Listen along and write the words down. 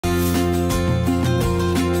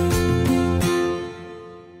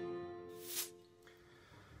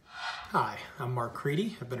I'm Marc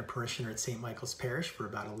Credi. I've been a parishioner at St. Michael's Parish for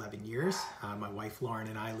about 11 years. My wife Lauren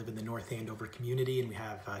and I live in the North Andover community, and we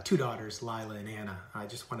have two daughters, Lila and Anna. I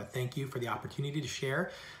just want to thank you for the opportunity to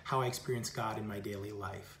share how I experience God in my daily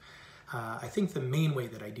life. I think the main way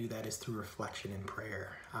that I do that is through reflection and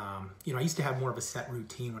prayer. I used to have more of a set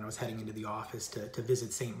routine when I was heading into the office to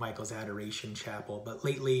visit St. Michael's Adoration Chapel, but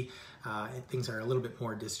lately things are a little bit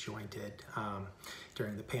more disjointed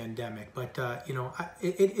during the pandemic. But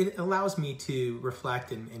it allows me to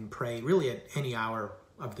reflect and pray really at any hour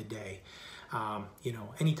of the day.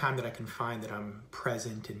 Anytime that I can find that I'm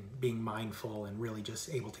present and being mindful and really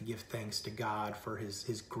just able to give thanks to God for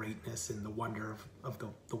his greatness and the wonder of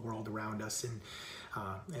the world around us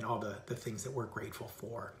and all the things that we're grateful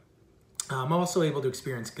for. I'm also able to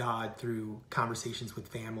experience God through conversations with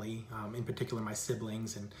family, in particular my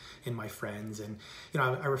siblings and my friends. And,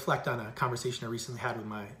 I reflect on a conversation I recently had with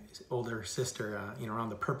my older sister, around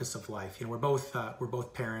the purpose of life. We're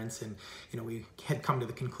both parents, and, we had come to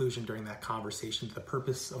the conclusion during that conversation that the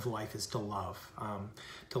purpose of life is to love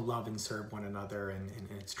and serve one another. And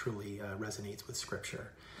it's truly resonates with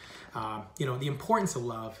Scripture. The importance of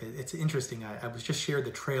love, it's interesting. I was just shared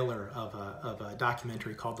the trailer of a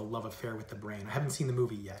documentary called The Love Affair with the Brain. I haven't seen the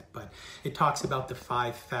movie yet, but it talks about the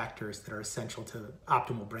 5 factors that are essential to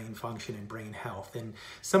optimal brain function and brain health. And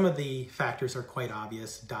some of the factors are quite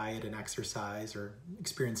obvious: diet and exercise, or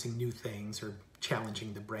experiencing new things, or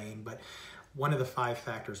challenging the brain. But one of the 5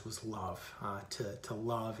 factors was love, to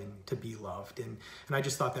love and to be loved. And I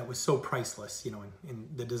just thought that was so priceless, in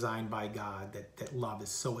the design by God, that love is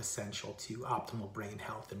so essential to optimal brain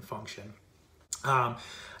health and function.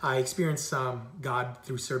 I experience God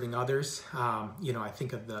through serving others. I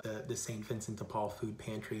think of the St. Vincent de Paul Food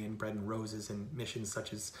Pantry and Bread and Roses and missions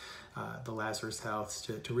such as the Lazarus House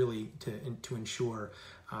to really ensure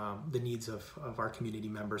the needs of our community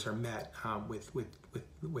members are met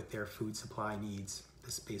with their food supply needs,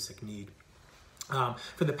 this basic need.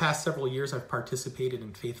 For the past several years, I've participated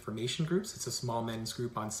in faith formation groups. It's a small men's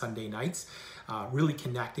group on Sunday nights, really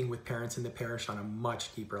connecting with parents in the parish on a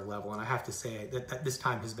much deeper level. And I have to say that this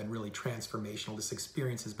time has been really transformational. This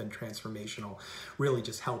experience has been transformational, really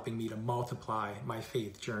just helping me to multiply my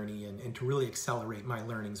faith journey and to really accelerate my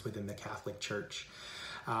learnings within the Catholic Church.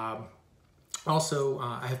 Also,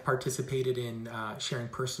 I have participated in sharing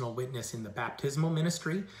personal witness in the baptismal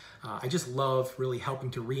ministry. I just love really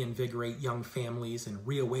helping to reinvigorate young families and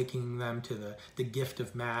reawakening them to the gift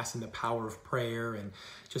of Mass and the power of prayer, and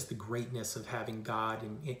just the greatness of having God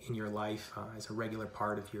in your life as a regular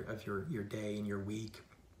part of your day and your week.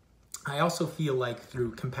 I also feel like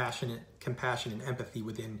through compassion and empathy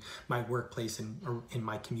within my workplace and in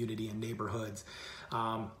my community and neighborhoods,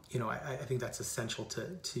 I think that's essential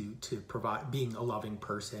to provide being a loving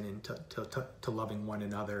person and to loving one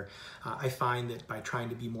another. I find that by trying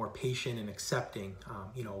to be more patient and accepting,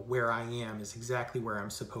 where I am is exactly where I'm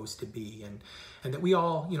supposed to be, and that we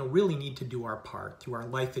all, really need to do our part through our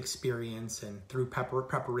life experience and through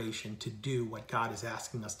preparation to do what God is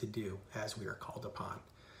asking us to do as we are called upon.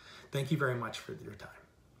 Thank you very much for your time.